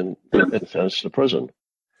and sentenced to prison.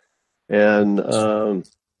 And none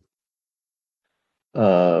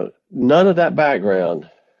of that background,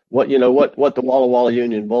 what the Walla Walla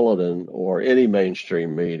Union Bulletin or any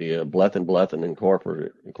mainstream media, Blethen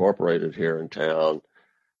Incorporated here in town,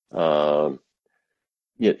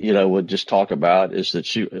 would just talk about is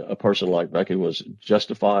that a person like Becky was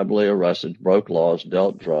justifiably arrested, broke laws,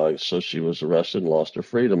 dealt drugs, so she was arrested and lost her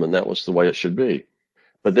freedom, and that was the way it should be.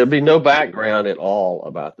 But there'd be no background at all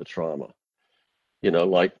about the trauma.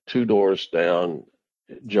 Like 2 doors down,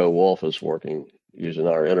 Joe Wolf is working using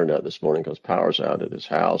our internet this morning because power's out at his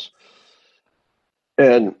house.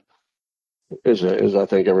 And as I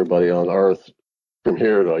think everybody on earth from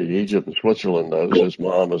here to Egypt and Switzerland knows, his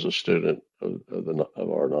mom is a student of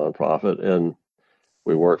our nonprofit, and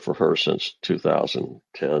we worked for her since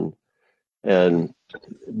 2010. And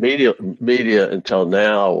media until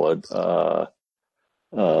now would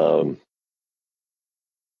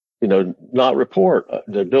not report.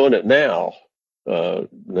 They're doing it now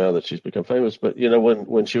that she's become famous. But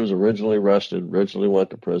when she was originally arrested, originally went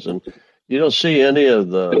to prison, you don't see any of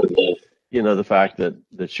the the fact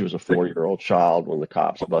that she was a 4-year-old child when the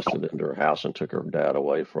cops busted into her house and took her dad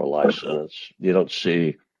away for a life sentence. You don't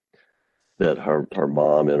see that her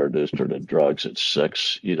mom introduced her to drugs at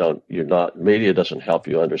 6. Media doesn't help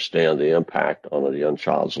you understand the impact on a young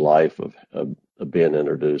child's life of being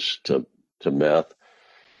introduced to meth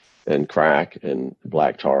and crack and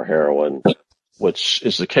black tar heroin, which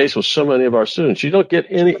is the case with so many of our students. You don't get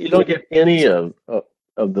any of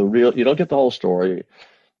the real, you don't get the whole story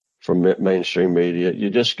from mainstream media. You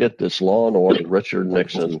just get this Law and Order, Richard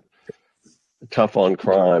Nixon, tough on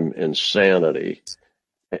crime insanity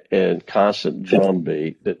and constant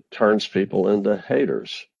drumbeat that turns people into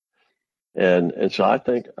haters. And so I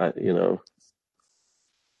think,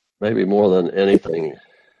 maybe more than anything,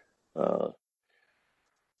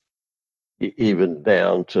 even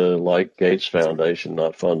down to like Gates Foundation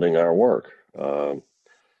not funding our work,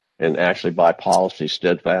 and actually by policy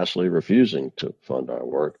steadfastly refusing to fund our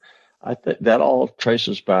work. I think that all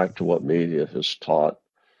traces back to what media has taught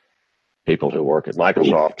people who work at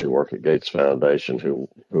Microsoft, who work at Gates Foundation, who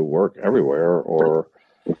work everywhere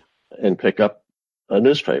and pick up a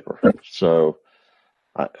newspaper. So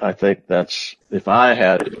I think that's, if I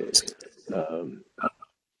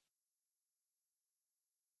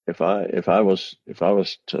was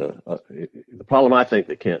to, the problem I think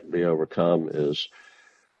that can't be overcome is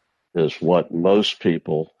what most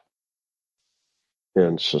people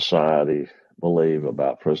in society believe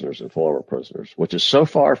about prisoners and former prisoners, which is so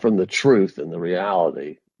far from the truth and the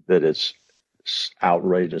reality that it's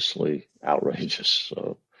outrageously outrageous.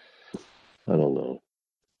 So I don't know.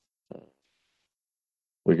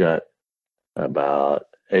 We got about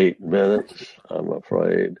 8 minutes, I'm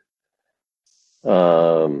afraid.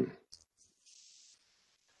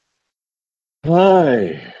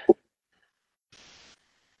 Hi.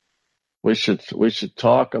 We should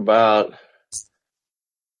talk about,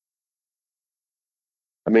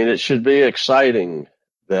 it should be exciting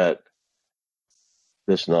that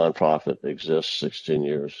this nonprofit exists 16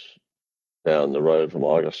 years down the road from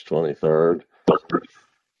August 23rd,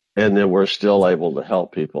 and that we're still able to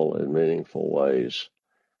help people in meaningful ways,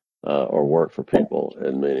 or work for people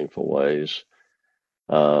in meaningful ways.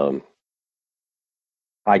 I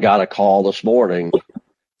got a call this morning.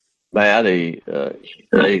 Maddie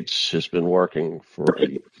Gates has been working for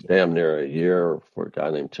damn near a year for a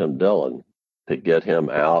guy named Tim Dillon. to get him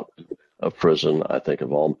out of prison, I think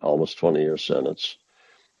of almost 20-year sentence,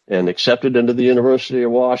 and accepted into the University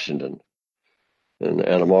of Washington. And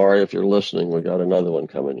Amari, if you're listening, we got another one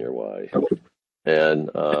coming your way. And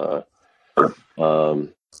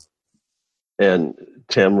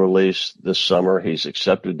Tim released this summer. He's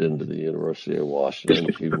accepted into the University of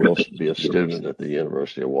Washington. He will be a student at the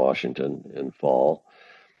University of Washington in fall.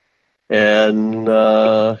 And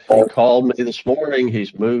he called me this morning.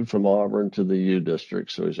 He's moved from Auburn to the U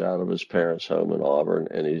District, so he's out of his parents' home in Auburn,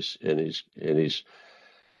 and he's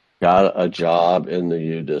got a job in the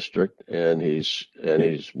U District, and he's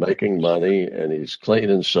making money, and he's clean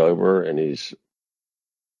and sober, and he's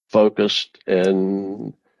focused,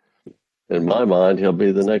 and in my mind, he'll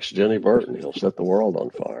be the next Jenny Burton. He'll set the world on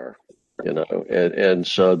fire, and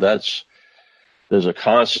so that's a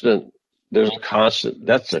constant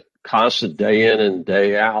day in and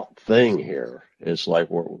day out thing here. It's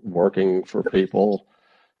like we're working for people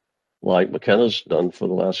like McKenna's done for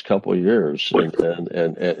the last couple of years, and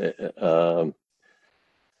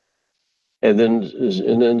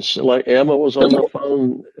then like Emma was on the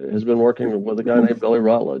phone, has been working with a guy named Billy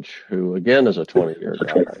Rutledge, who again is a 20-year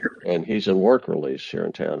guy, and he's in work release here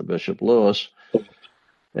in town at Bishop Lewis,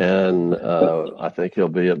 and I think he'll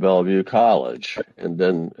be at Bellevue College, and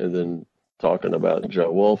then talking about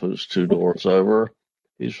Joe Wolf, who's 2 doors over.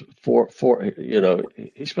 He's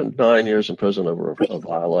he spent 9 years in prison over a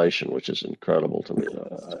violation, which is incredible to me,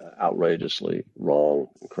 outrageously wrong,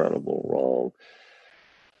 incredible wrong,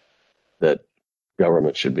 that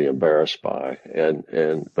government should be embarrassed by.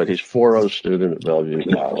 But he's 4.0 student at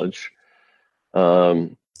Bellevue College,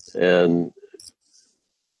 and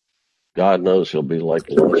God knows he'll be like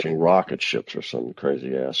launching rocket ships or some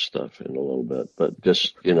crazy ass stuff in a little bit. But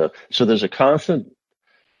just so there's a constant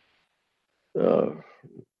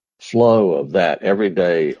flow of that every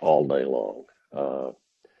day, all day long,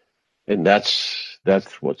 and that's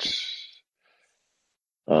what's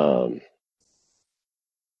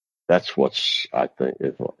I think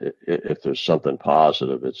if there's something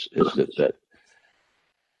positive, it's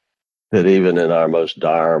that even in our most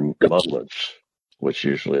dire moments, which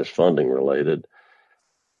usually is funding related,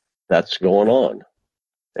 that's going on,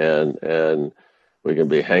 and we can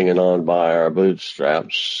be hanging on by our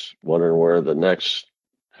bootstraps, wondering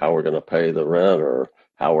how we're going to pay the rent, or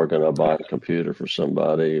how we're going to buy a computer for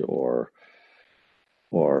somebody, or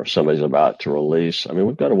somebody's about to release. I mean,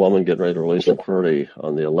 we've got a woman getting ready to release a Purdy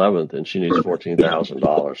on the 11th, and she needs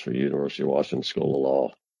 $14,000 for University of Washington School of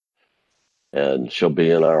Law. And she'll be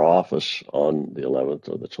in our office on the 11th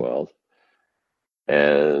or the 12th.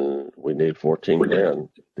 And we need $14,000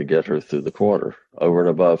 to get her through the quarter, over and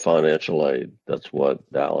above financial aid. That's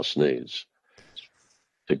what Dallas needs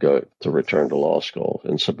to return to law school.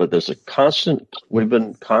 And so, but there's we've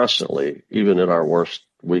been constantly, even in our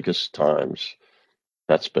weakest times,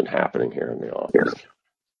 that's been happening here in the office.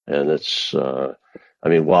 And it's,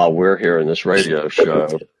 while we're here in this radio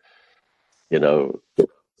show,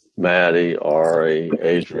 Maddie, Ari,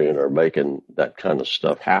 Adrian are making that kind of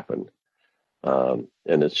stuff happen. And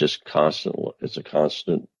it's just it's a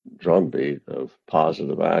constant drumbeat of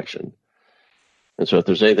positive action. And so if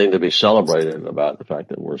there's anything to be celebrated about the fact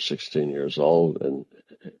that we're 16 years old, and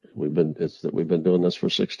we've been doing this for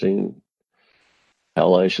 16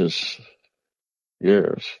 hellacious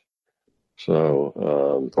years.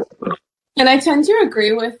 So, and I tend to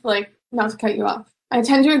agree with, not to cut you off, I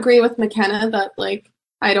tend to agree with McKenna that,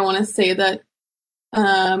 I don't want to say that,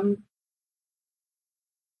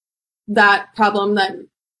 that problem that,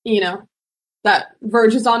 that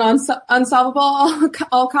verges on unsolvable,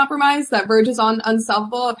 all compromise, that verges on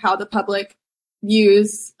unsolvable, of how the public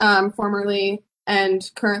views formerly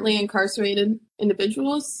and currently incarcerated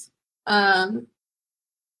individuals. I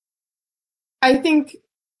think,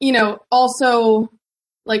 also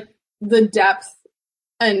the depth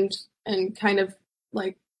and kind of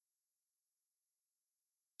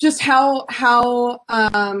just how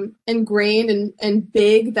ingrained and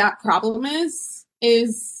big that problem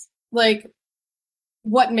is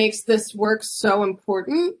what makes this work so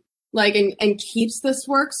important, and keeps this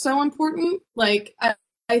work so important.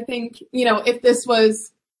 I think, if this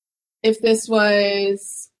was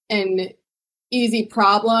an easy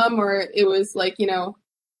problem, or it was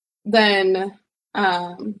then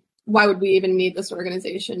why would we even need this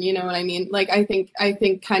organization? You know what I mean? I think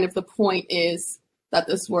kind of the point is that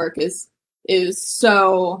this work is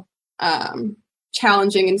so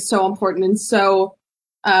challenging and so important, and so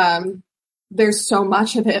there's so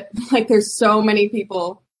much of it. There's so many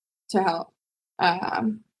people to help.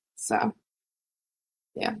 So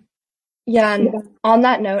yeah. Yeah, and on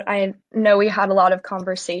that note, I know we had a lot of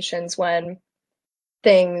conversations when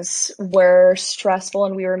things were stressful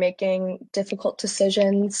and we were making difficult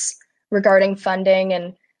decisions regarding funding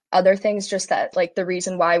and other things, just that like the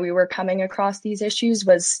reason why we were coming across these issues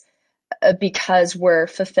was because we're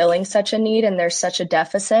fulfilling such a need and there's such a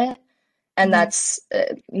deficit, and that's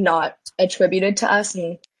not attributed to us,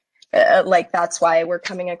 and like that's why we're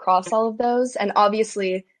coming across all of those. And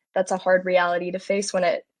obviously that's a hard reality to face when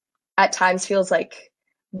it at times feels like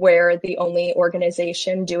we're the only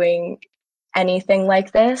organization doing anything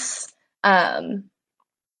like this,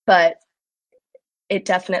 but it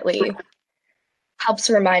definitely helps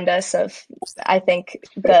remind us of, I think,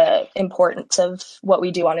 the importance of what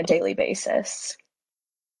we do on a daily basis.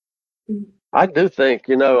 I do think,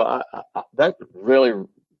 that really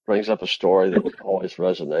brings up a story that always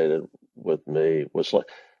resonated with me.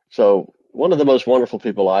 So one of the most wonderful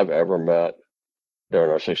people I've ever met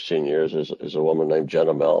during our 16 years is a woman named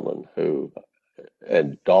Jenna Melman,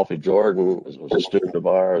 and Dolphy Jordan was a student of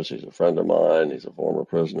ours. He's a friend of mine. He's a former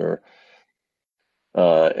prisoner.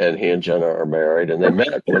 And he and Jenna are married, and they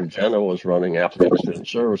met when Jenna was running applicant student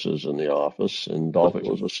services in the office, and Dolphy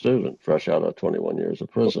was a student, fresh out of 21 years of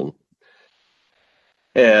prison.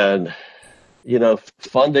 And,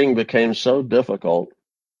 funding became so difficult.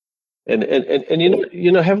 And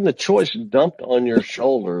having the choice dumped on your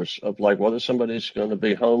shoulders of like whether somebody's going to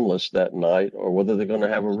be homeless that night or whether they're going to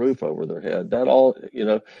have a roof over their head, that all,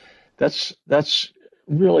 that's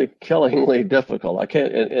really killingly difficult. I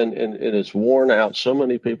can't, and it's worn out so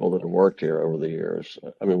many people that have worked here over the years.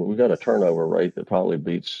 I mean, we've got a turnover rate that probably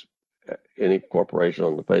beats any corporation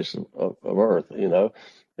on the face of Earth,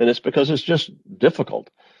 and it's because it's just difficult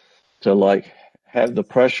to like have the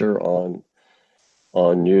pressure on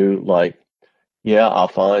you, like, yeah, I'll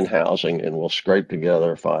find housing and we'll scrape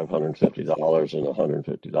together $550 and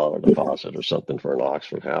 $150 deposit or something for an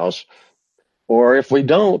Oxford house. Or if we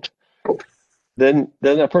don't, then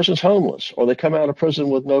that person's homeless, or they come out of prison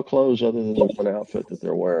with no clothes other than the one outfit that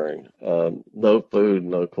they're wearing. No food,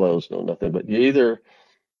 no clothes, no nothing. But you either,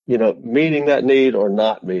 meeting that need or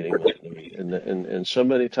not meeting that need. And so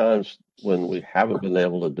many times when we haven't been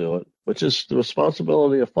able to do it, which is the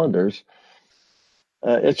responsibility of funders,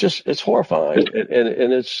 it's horrifying.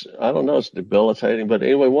 And it's, I don't know, it's debilitating. But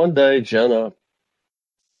anyway, one day, Jenna,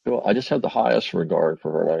 I just have the highest regard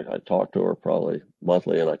for her, and I talk to her probably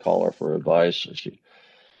monthly, and I call her for advice.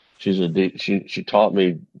 She taught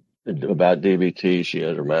me about DBT. She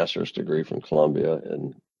had her master's degree from Columbia,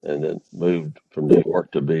 and then moved from New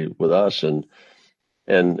York to be with us, and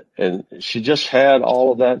she just had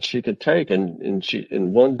all of that she could take, and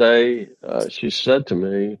one day she said to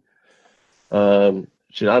me,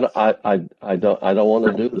 she said, I don't want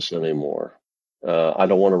to do this anymore. I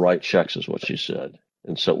don't want to write checks, is what she said.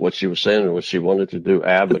 And so what she was saying was she wanted to do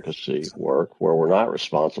advocacy work where we're not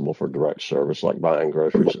responsible for direct service, like buying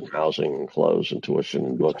groceries and housing and clothes and tuition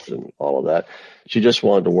and books and all of that. She just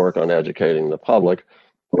wanted to work on educating the public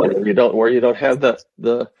where you don't have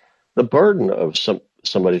the burden of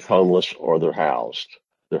somebody's homeless or they're housed,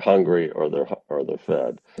 they're hungry or they're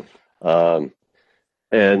fed.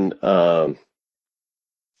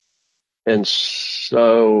 And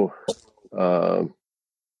so,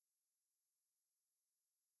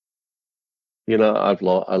 I've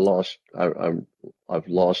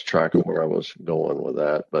lost track of where I was going with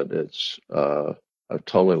that, but I've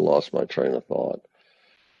totally lost my train of thought,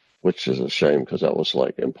 which is a shame because that was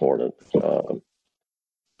like important.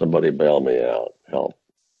 Somebody bail me out, help.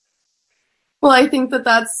 Well, I think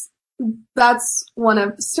that's one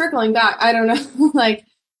of, circling back, I don't know, like,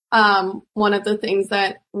 one of the things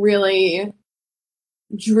that really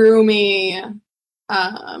drew me,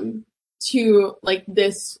 to like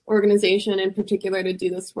this organization in particular to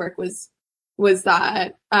do this work was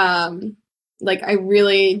that, like, I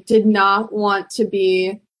really did not want to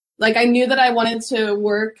be, like, I knew that I wanted to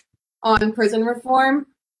work on prison reform,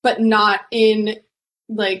 but not in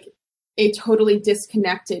like a totally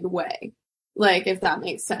disconnected way. Like, if that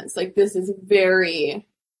makes sense. Like, this is very,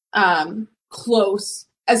 close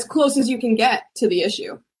as you can get to the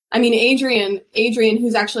issue. I mean, Adrian,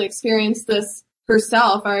 who's actually experienced this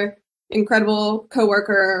herself, our incredible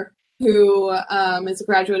coworker who is a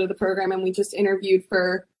graduate of the program, and we just interviewed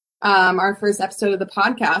for our first episode of the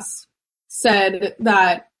podcast, said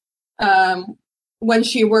that when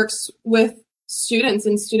she works with students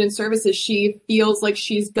in student services, she feels like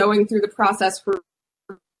she's going through the process for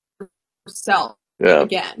herself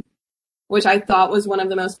again, which I thought was one of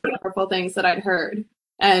the most powerful things that I'd heard.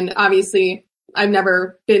 And obviously, I've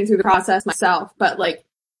never been through the process myself, but like,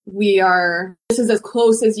 this is as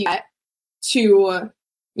close as you get to,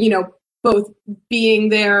 both being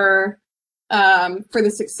there for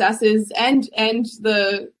the successes and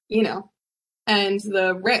the, you know, and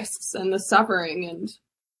the risks and the suffering.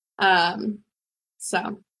 And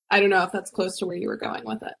so I don't know if that's close to where you were going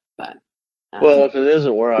with it, but Well, if it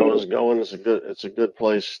isn't where I was going, it's a good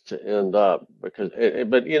place to end up because,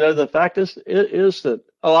 but you know, the fact is that,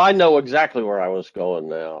 oh, I know exactly where I was going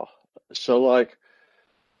now. So like,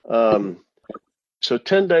 so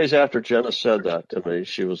 10 days after Jenna said that to me,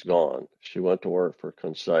 she was gone. She went to work for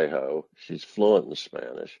Consejo. She's fluent in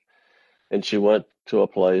Spanish. And she went to a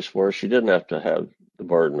place where she didn't have to have the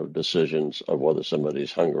burden of decisions of whether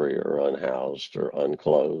somebody's hungry or unhoused or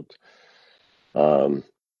unclothed,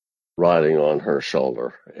 riding on her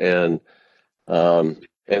shoulder. And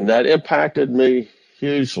that impacted me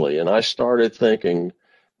hugely. And I started thinking,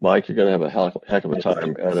 Mike, you're going to have a heck of a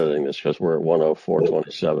time editing this because we're at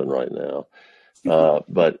 104.27 right now.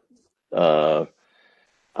 But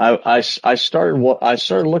I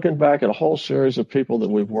started looking back at a whole series of people that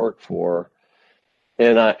we've worked for,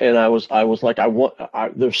 and I was like,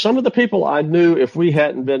 there's some of the people I knew if we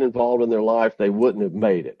hadn't been involved in their life, they wouldn't have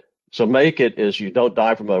made it. So make it is you don't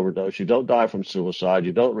die from overdose, you don't die from suicide,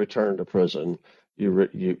 you don't return to prison,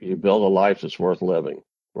 you build a life that's worth living,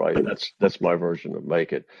 right? That's my version of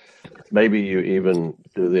make it. Maybe you even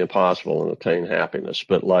do the impossible and attain happiness,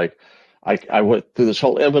 but like. I went through this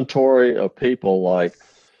whole inventory of people like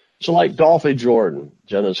Dolphy Jordan,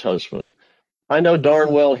 Jenna's husband. I know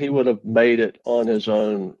darn well he would have made it on his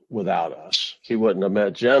own without us. He wouldn't have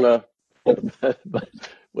met Jenna,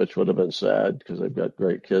 which would have been sad because they've got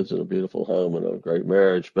great kids and a beautiful home and a great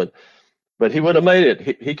marriage. But he would have made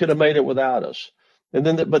it. He could have made it without us. And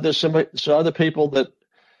then, but there's some other people that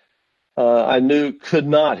I knew could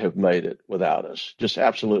not have made it without us. Just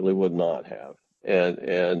absolutely would not have.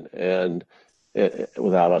 And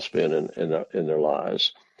without us being in their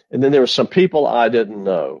lives. And then there were some people I didn't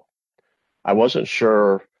know. I wasn't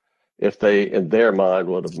sure if they, in their mind,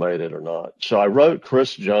 would have made it or not. So I wrote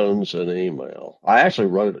Chris Jones an email. I actually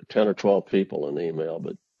wrote 10 or 12 people an email,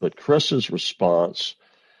 but Chris's response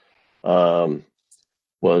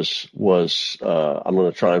was I'm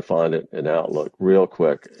going to try and find it in Outlook real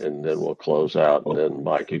quick, and then we'll close out. And then,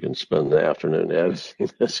 Mike, you can spend the afternoon editing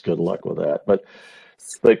this. Good luck with that. But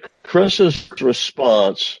Chris's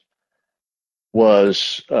response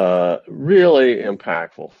was really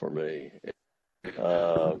impactful for me.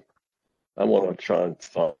 I want to try and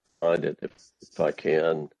find it if I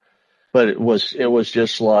can. But it was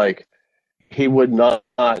just like he would not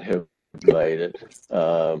have made it.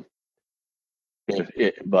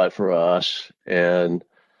 But for us, and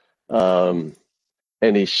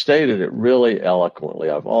he stated it really eloquently.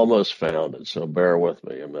 I've almost found it, so bear with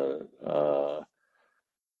me a minute.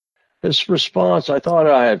 His response, I thought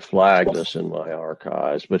I had flagged this in my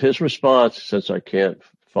archives, but his response, since I can't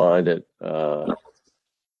find it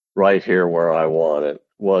right here where I want it,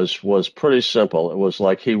 was pretty simple. It was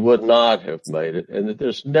like he would not have made it, and that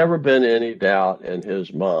there's never been any doubt in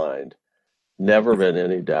his mind. Never been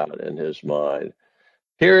any doubt in his mind.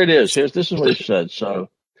 Here it is. This is what he said. So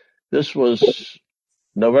this was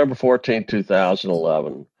November 14,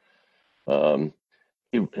 2011.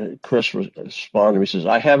 Chris responded. He says,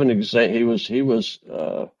 "I have an exam." He was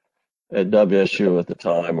at WSU at the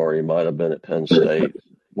time, or he might have been at Penn State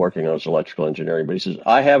working on his electrical engineering. But he says,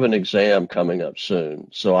 "I have an exam coming up soon,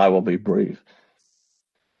 so I will be brief.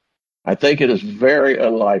 I think it is very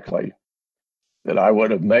unlikely that I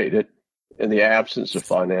would have made it in the absence of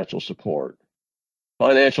financial support.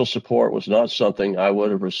 Financial support was not something I would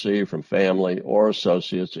have received from family or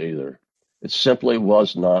associates either. It simply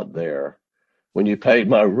was not there. When you paid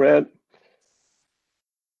my rent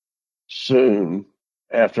soon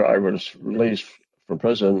after I was released from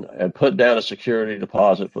prison and put down a security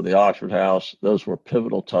deposit for the Oxford House, those were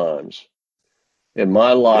pivotal times. In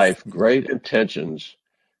my life, great intentions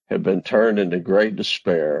have been turned into great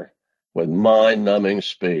despair with mind-numbing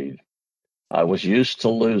speed. I was used to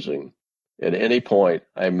losing. At any point,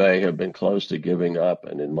 I may have been close to giving up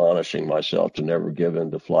and admonishing myself to never give in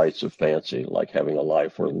to flights of fancy, like having a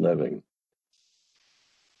life worth living.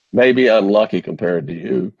 Maybe I'm lucky compared to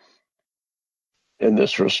you in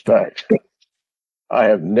this respect. I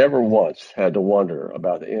have never once had to wonder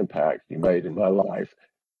about the impact you made in my life.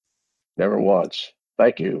 Never once.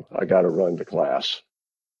 Thank you. I got to run to class."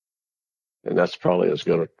 And that's probably as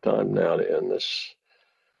good a time now to end this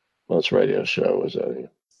month's radio show as any.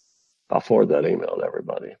 I'll forward that email to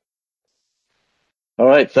everybody. All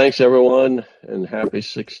right. Thanks, everyone, and happy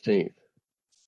 16th.